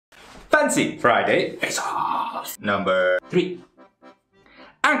Fancy Friday Face-Off number 3.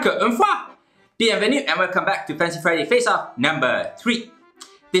 Encore une fois! Bienvenue and welcome back to Fancy Friday Face-Off number 3.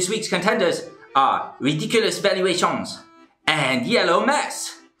 This week's contenders are Ridiculous Valuations and Yellow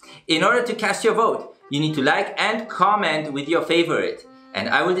Mess. In order to cast your vote, you need to like and comment with your favorite. And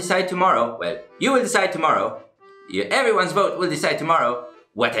I will decide tomorrow, well, you will decide tomorrow, everyone's vote will decide tomorrow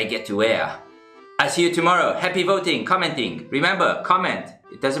what I get to wear. I'll see you tomorrow. Happy voting, commenting. Remember, comment.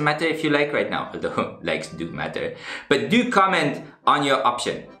 It doesn't matter if you like right now, although likes do matter. But do comment on your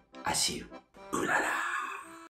option. I'll see you. Ooh la la.